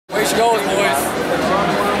goes, boys.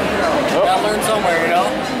 Gotta learn somewhere, you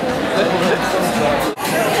know?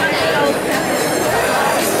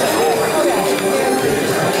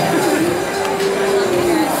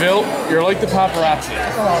 Phil, you're like the paparazzi.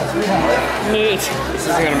 This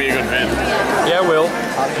isn't gonna be a good vid. Yeah, it will.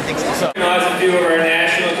 As a few of our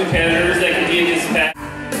national competitors that compete against Pat.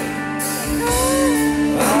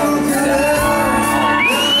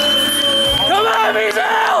 Come on,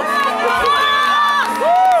 Misel!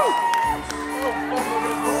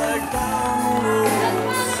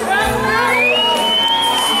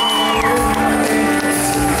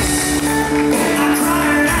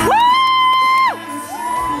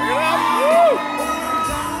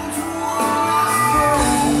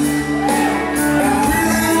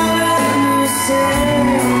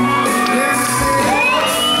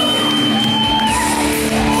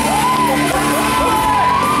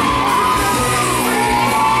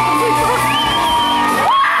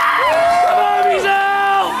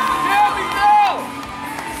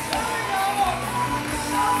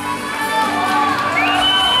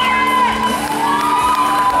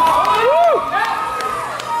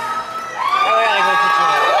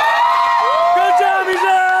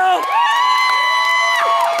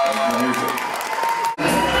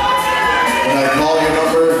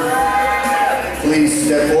 Please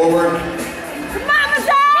step forward. Come on,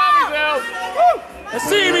 Misel! Let's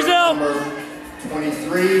see you, Misel!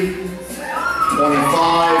 23,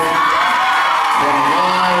 25,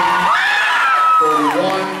 29,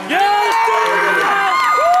 31. Yes, Misel!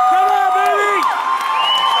 Come on, baby!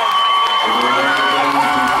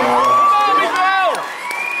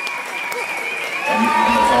 And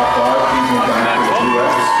the top five, please move back to the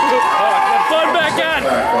 2X. Fun back in!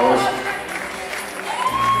 Back, fellas.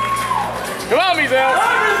 Come on, Misel!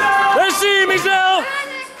 Let's see you, Misel!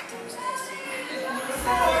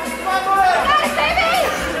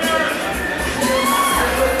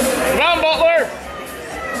 Come on, Butler!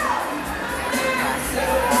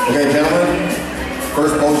 Okay, gentlemen.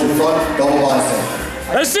 First pose in front, double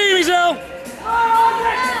bicep. Let's see you, Misel!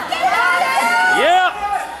 Yeah!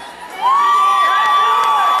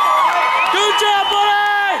 Good job, buddy!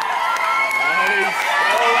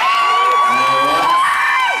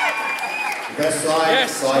 Best side,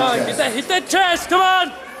 Yes, side come on, chest. hit that chest, come on!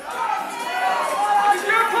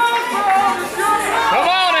 Come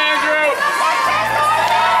on, Andrew!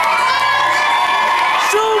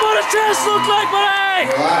 Show them what a chest looks like,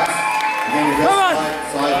 buddy! Relax. Again, your Come on.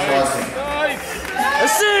 best side thrusting. Nice!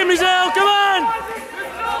 Let's see you, Misel, come on!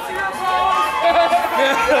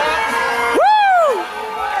 Woo!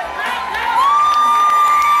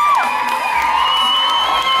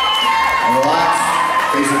 And relax.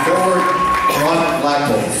 Facing forward, front, black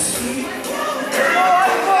pose.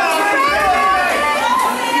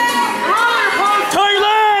 Tight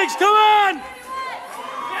legs, come on!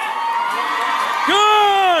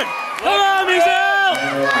 Good! Come on, Misel!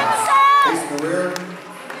 And relax. Facing the rear,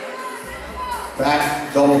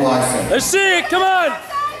 back, double bicep. Let's see it, come on!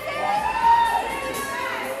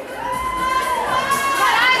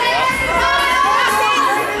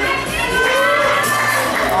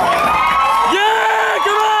 Yeah,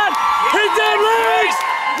 come on! Hit them legs!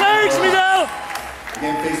 Legs, Misel!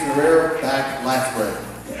 Again, facing the rear, back, lat spread.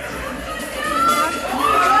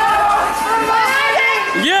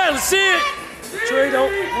 Yeah, let's see it! Trey,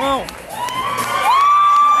 don't, come on.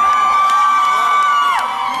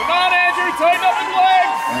 Come on, Andrew! Tighten up his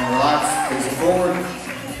legs! And relax, facing forward,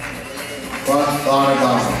 front, thigh,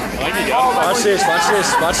 abdominal. Watch this, watch this,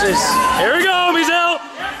 watch this. Here we go, Misel!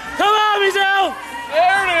 Come on, Misel!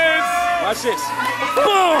 There it is! Watch this.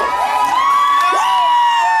 Boom!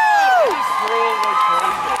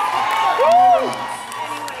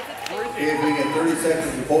 Okay, if we get 30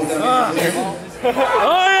 seconds to pose down the position.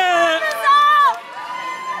 Oh, yeah!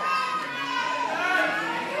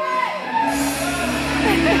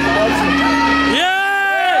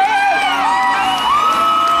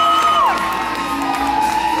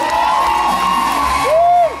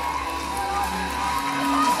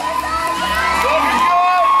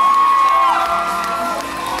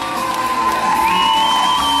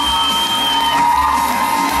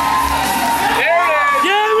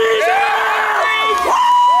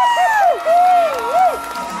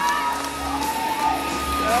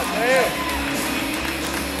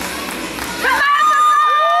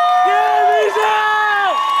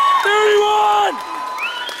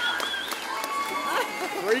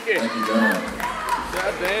 Thank you, gentlemen.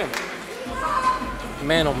 God damn.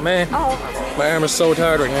 Man, oh man. My arm is so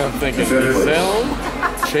tired right now. I'm thinking Misel,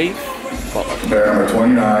 Chafe, Butler. Pair number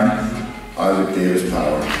 29, Isaac Davis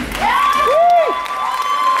Power.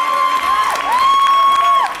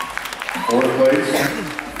 Fourth place,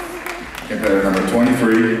 competitor number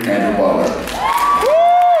 23, NLABBA.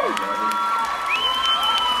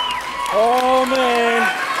 Oh man!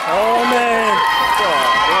 Oh man!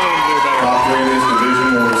 Top three in this division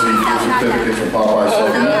will receive gift certificates from Popeye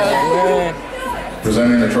Supplements.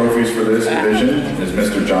 Presenting the trophies for this division is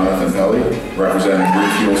Mr. Jonathan Pelly, representing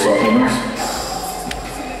Green Fuel Supplements.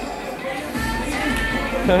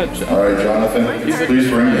 All right, Jonathan, please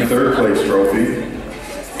bring your third place trophy.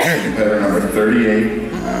 Competitor number 38.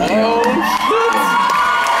 Oh, shit!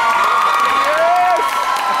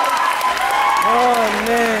 Oh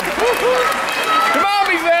man! Come on,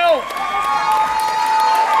 Misel!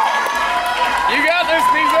 You got this,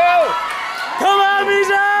 Misel! Come on,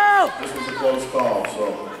 Misel! This was a close call, so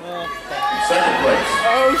second place.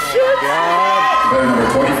 Oh, shit! Competitor number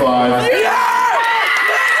 25.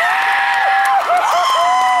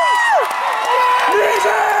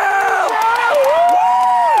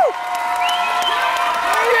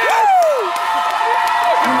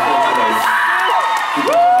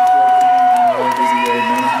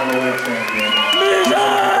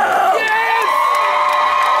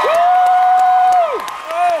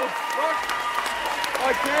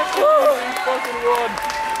 I can't believe he fucking won.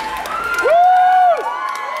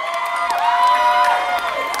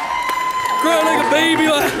 Crying like a baby.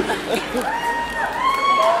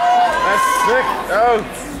 That's sick. Oh.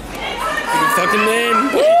 You fucking man.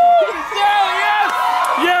 Misel, yes!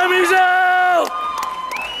 Yeah, Misel!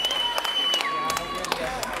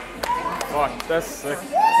 Fuck, that's sick.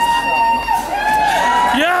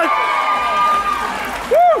 Yeah!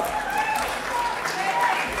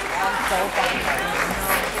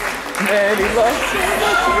 Man, he lost so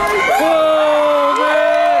much. Oh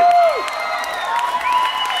man!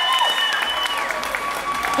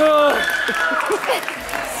 Oh.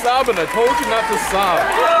 Sobbing, I told you not to sob.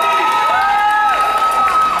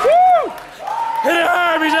 Hit it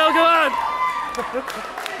hard, Misel, come on!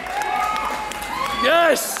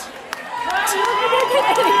 Yes!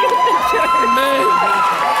 Man!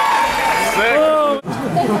 Sick. Oh.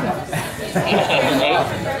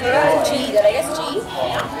 G, did I guess G?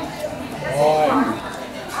 Oh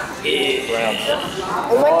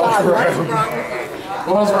my god, what's wrong with you?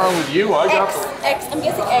 What's wrong with you? I got X, I'm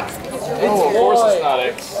guessing X because you're Oh, of course it's not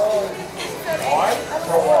X.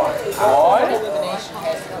 Why?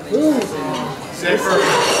 Zipper.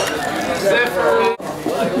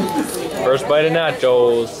 First bite of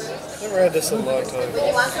nachos. Never had this in a long time.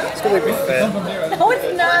 It's gonna make me fat. No, it's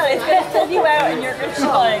not. It's gonna pull you out and you're gonna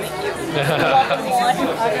try.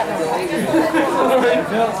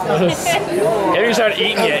 Have you started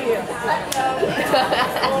eating yet?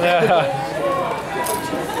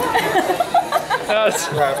 That's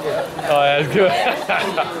good.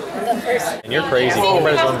 And you're crazy.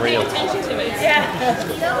 That is unreal.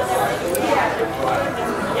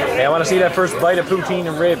 Hey, I want to see that first bite of poutine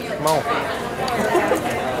and rib. Come on.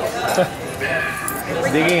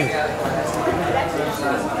 Dig in.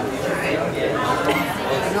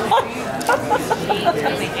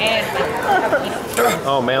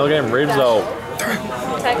 Oh man, look at them ribs though.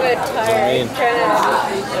 I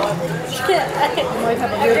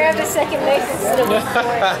grabbed a second knife instead of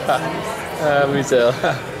Let me tell.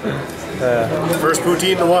 First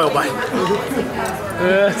poutine in a while, bye.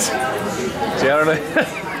 See, I don't know.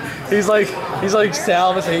 He's like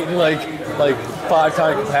Salvis eating like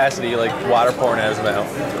 5-time capacity, like water pouring out of his mouth.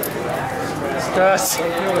 Yes.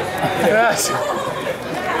 Yes.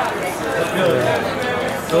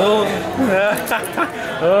 Oh.